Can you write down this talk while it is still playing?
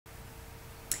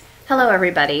Hello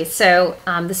everybody. So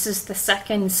this is the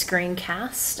second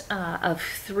screencast of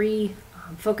three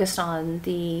focused on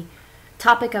the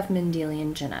topic of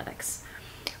Mendelian genetics.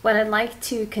 What I'd like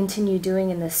to continue doing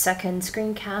in the second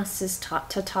screencast is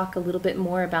to talk a little bit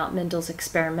more about Mendel's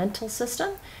experimental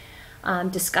system,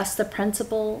 discuss the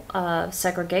principle of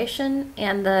segregation,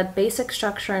 and the basic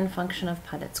structure and function of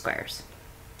Punnett squares.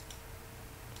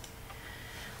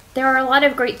 There are a lot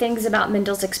of great things about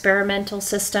Mendel's experimental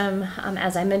system.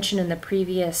 As I mentioned in the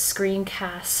previous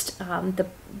screencast,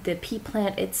 the pea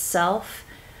plant itself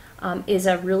is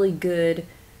a really good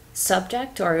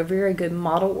subject or a very good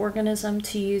model organism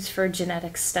to use for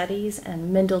genetic studies,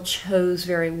 and Mendel chose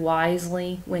very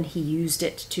wisely when he used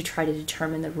it to try to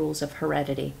determine the rules of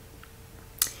heredity.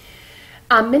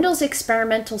 Mendel's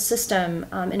experimental system,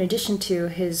 in addition to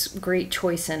his great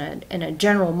choice in a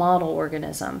general model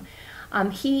organism,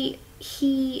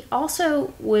 he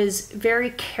also was very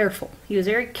careful. He was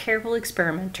a very careful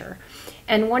experimenter.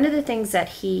 And one of the things that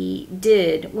he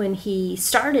did when he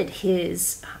started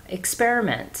his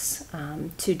experiments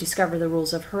to discover the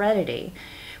rules of heredity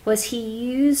was he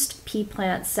used pea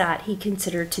plants that he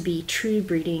considered to be true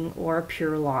breeding or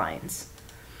pure lines.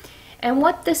 And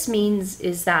what this means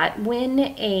is that when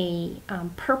a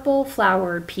purple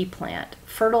flowered pea plant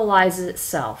fertilizes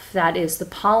itself, that is, the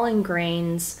pollen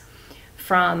grains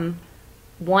from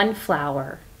one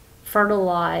flower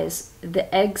fertilize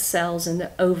the egg cells in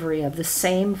the ovary of the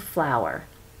same flower,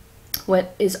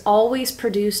 what is always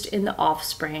produced in the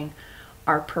offspring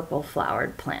are purple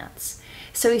flowered plants.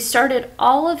 So he started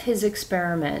all of his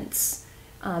experiments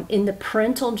in the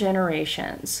parental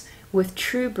generations with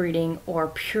true breeding or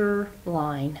pure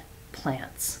line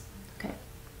plants. Okay.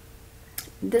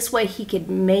 This way he could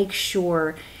make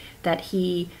sure that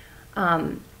he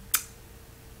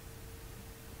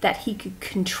could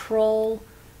control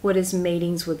what his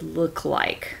matings would look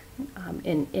like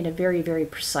in a very, very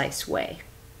precise way.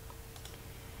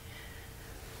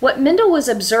 What Mendel was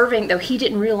observing, though he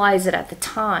didn't realize it at the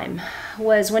time,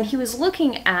 was when he was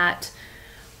looking at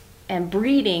and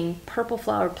breeding purple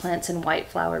flowered plants and white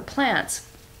flowered plants,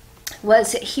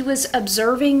 was he was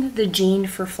observing the gene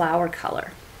for flower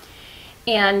color,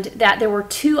 and that there were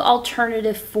two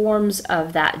alternative forms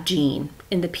of that gene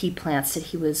in the pea plants that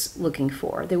he was looking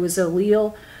for. There was an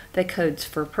allele that codes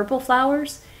for purple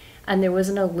flowers, and there was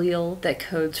an allele that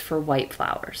codes for white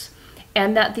flowers.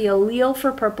 And that the allele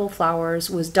for purple flowers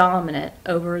was dominant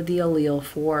over the allele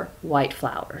for white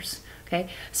flowers. Okay,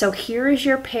 so here is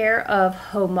your pair of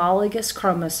homologous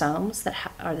chromosomes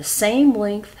that are the same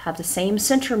length, have the same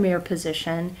centromere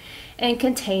position, and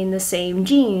contain the same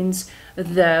genes,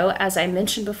 though, as I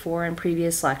mentioned before in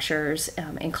previous lectures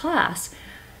in class,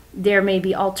 there may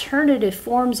be alternative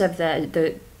forms of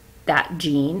that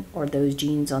gene or those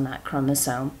genes on that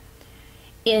chromosome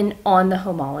on the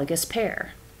homologous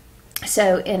pair.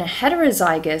 So in a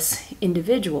heterozygous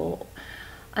individual,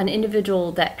 an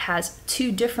individual that has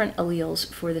two different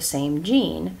alleles for the same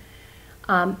gene,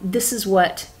 this is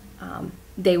what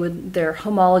their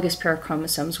homologous pair of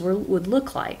chromosomes would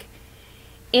look like.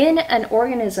 In an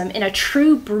organism, in a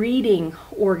true breeding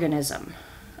organism,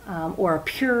 or a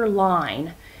pure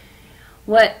line,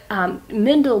 what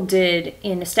Mendel did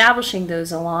in establishing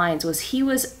those lines was he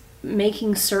was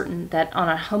making certain that on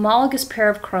a homologous pair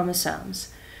of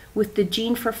chromosomes with the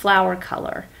gene for flower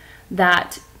color,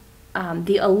 that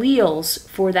the alleles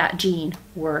for that gene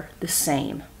were the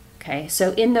same. Okay,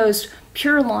 so in those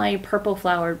pure line purple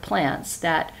flowered plants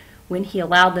that when he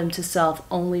allowed them to self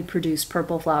only produce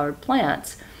purple flowered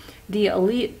plants, the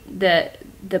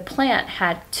plant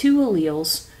had two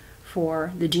alleles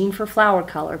for the gene for flower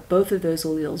color, both of those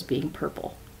alleles being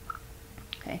purple.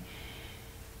 Okay.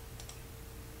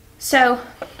 So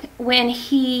when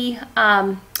he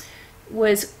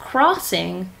was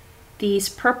crossing these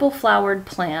purple flowered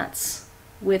plants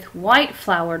with white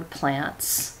flowered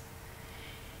plants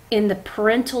in the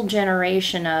parental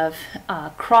generation of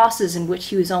crosses in which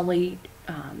he was only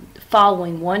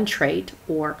following one trait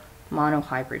or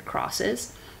monohybrid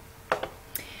crosses,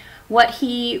 what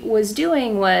he was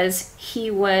doing was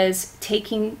he was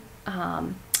taking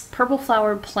purple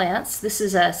flowered plants. This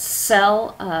is a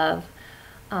cell of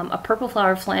a purple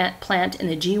flower plant in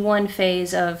the G1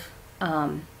 phase of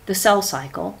the cell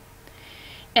cycle.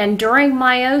 And during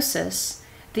meiosis,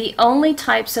 the only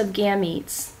types of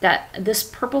gametes that this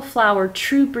purple flower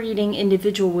true breeding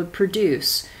individual would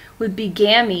produce would be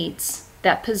gametes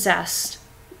that possessed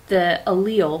the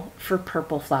allele for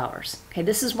purple flowers. Okay,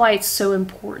 this is why it's so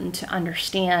important to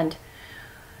understand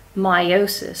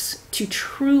meiosis to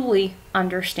truly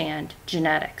understand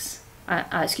genetics.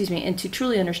 And to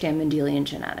truly understand Mendelian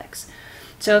genetics.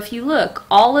 So if you look,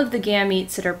 all of the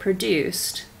gametes that are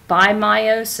produced by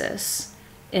meiosis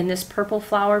in this purple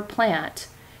flowered plant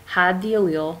had the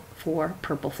allele for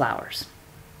purple flowers.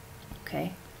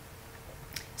 Okay?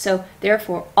 So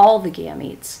therefore, all the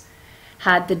gametes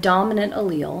had the dominant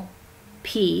allele,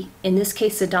 P. In this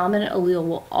case, the dominant allele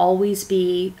will always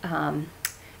be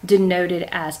denoted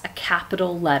as a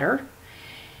capital letter,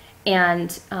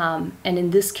 and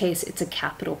in this case, it's a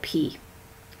capital P.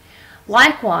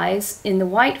 Likewise, in the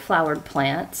white flowered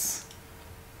plants,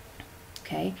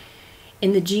 okay,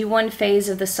 in the G1 phase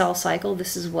of the cell cycle,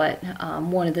 this is what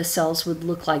one of the cells would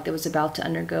look like that was about to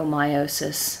undergo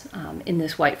meiosis in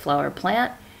this white flowered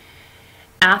plant.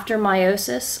 After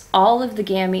meiosis, all of the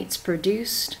gametes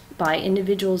produced by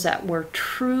individuals that were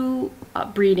true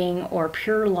breeding or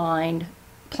pure-lined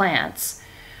plants,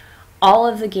 all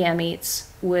of the gametes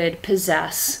would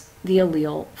possess the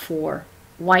allele for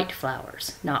white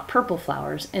flowers, not purple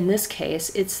flowers. In this case,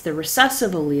 it's the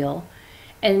recessive allele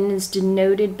and is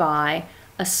denoted by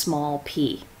a small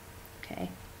p. Okay.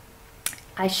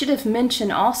 I should have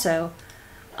mentioned also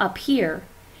up here,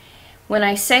 when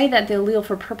I say that the allele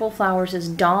for purple flowers is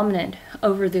dominant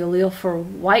over the allele for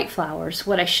white flowers,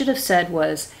 what I should have said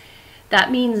was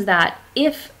that means that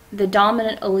if the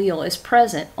dominant allele is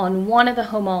present on one of the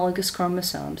homologous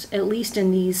chromosomes, at least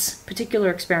in these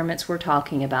particular experiments we're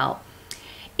talking about,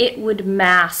 it would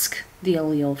mask the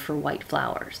allele for white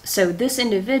flowers. So this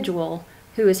individual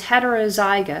who is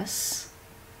heterozygous,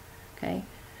 okay,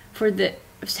 for the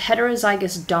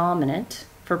heterozygous dominant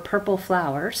for purple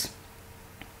flowers,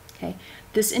 okay,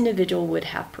 this individual would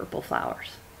have purple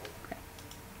flowers. Okay.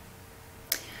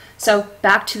 So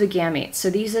back to the gametes. So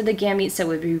these are the gametes that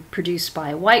would be produced by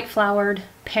a white flowered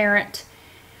parent.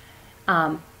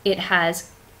 It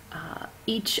has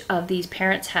each of these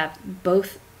parents have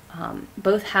both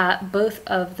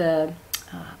of the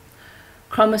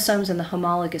chromosomes in the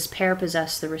homologous pair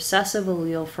possess the recessive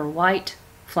allele for white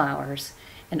flowers,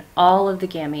 and all of the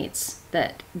gametes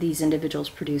that these individuals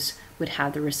produce would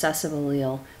have the recessive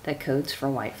allele that codes for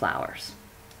white flowers.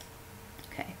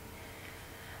 Okay.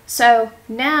 So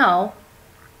now,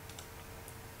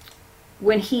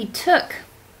 when he took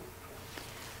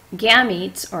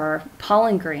gametes or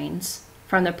pollen grains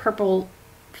from the purple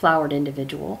flowered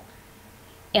individual,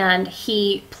 and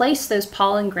he placed those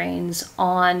pollen grains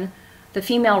on the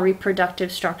female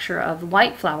reproductive structure of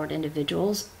white flowered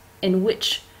individuals, in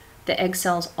which the egg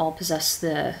cells all possess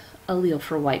the allele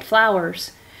for white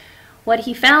flowers, what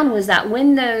he found was that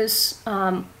when those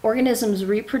organisms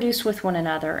reproduce with one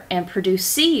another and produce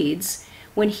seeds,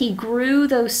 when he grew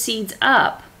those seeds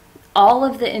up, all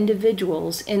of the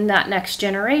individuals in that next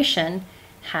generation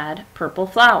had purple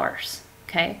flowers.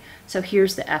 Okay, so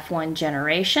here's the F1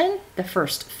 generation, the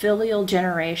first filial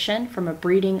generation from a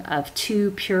breeding of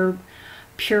two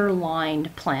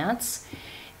pure-lined plants.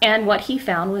 And what he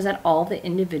found was that all the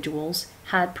individuals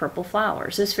had purple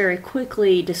flowers. This very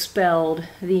quickly dispelled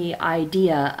the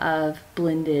idea of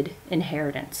blended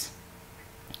inheritance.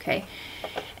 Okay,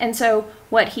 and so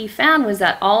what he found was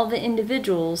that all the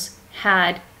individuals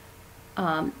had,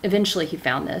 eventually he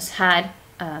found this, had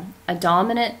a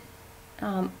dominant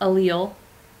allele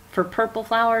for purple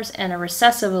flowers and a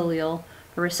recessive allele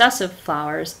for recessive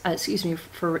flowers,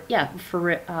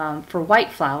 for white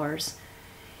flowers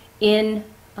in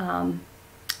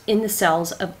the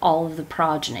cells of all of the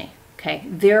progeny. Okay,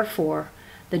 therefore,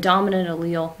 the dominant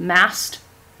allele masked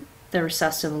the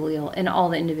recessive allele, and all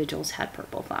the individuals had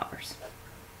purple flowers.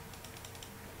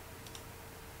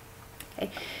 Okay,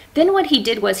 then what he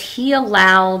did was he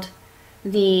allowed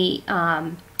the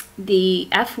F1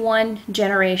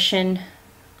 generation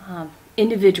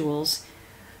individuals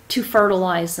to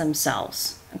fertilize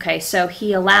themselves. Okay, so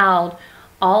he allowed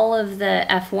all of the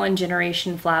F1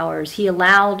 generation flowers, he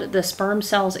allowed the sperm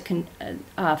cells that can,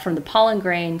 from the pollen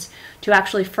grains to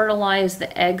actually fertilize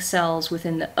the egg cells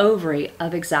within the ovary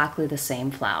of exactly the same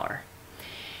flower.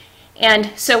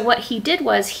 And so what he did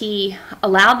was he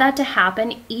allowed that to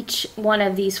happen. Each one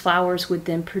of these flowers would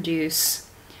then produce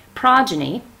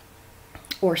progeny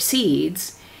or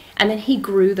seeds, and then he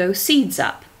grew those seeds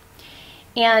up.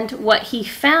 And what he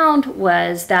found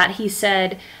was that he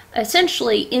said,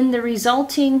 essentially, in the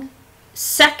resulting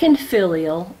second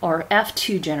filial, or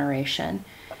F2 generation,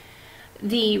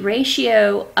 the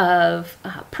ratio of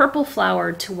purple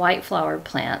flowered to white flowered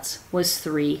plants was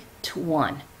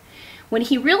 3:1. When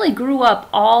he really grew up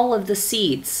all of the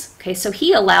seeds, okay, so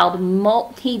he allowed,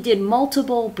 he did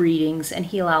multiple breedings, and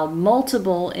he allowed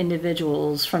multiple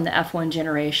individuals from the F1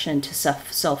 generation to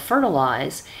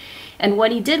self-fertilize. And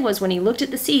what he did was, when he looked at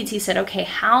the seeds, he said, okay,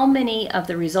 how many of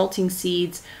the resulting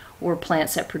seeds were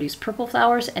plants that produced purple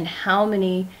flowers and how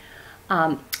many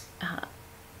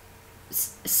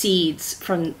seeds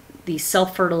from these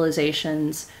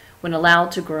self-fertilizations, when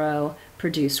allowed to grow,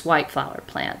 produced white flowered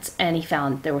plants. And he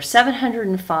found there were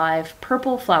 705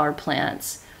 purple flowered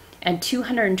plants and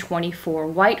 224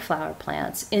 white flowered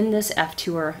plants in this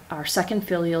F2, or our second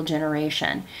filial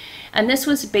generation. And this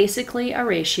was basically a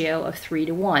ratio of 3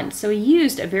 to 1. So he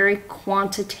used a very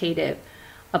quantitative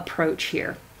approach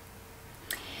here.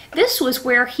 This was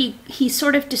where he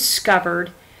sort of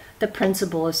discovered the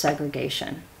principle of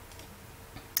segregation.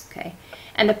 Okay.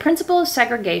 And the principle of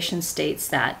segregation states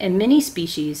that in many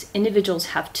species, individuals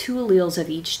have 2 alleles of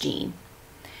each gene.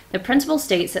 The principle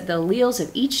states that the alleles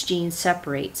of each gene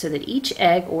separate so that each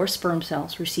egg or sperm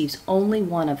cells receives only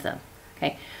one of them.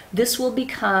 Okay. This will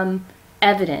become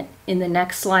evident in the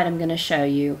next slide I'm going to show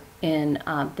you in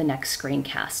the next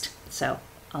screencast. So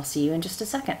I'll see you in just a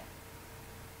second.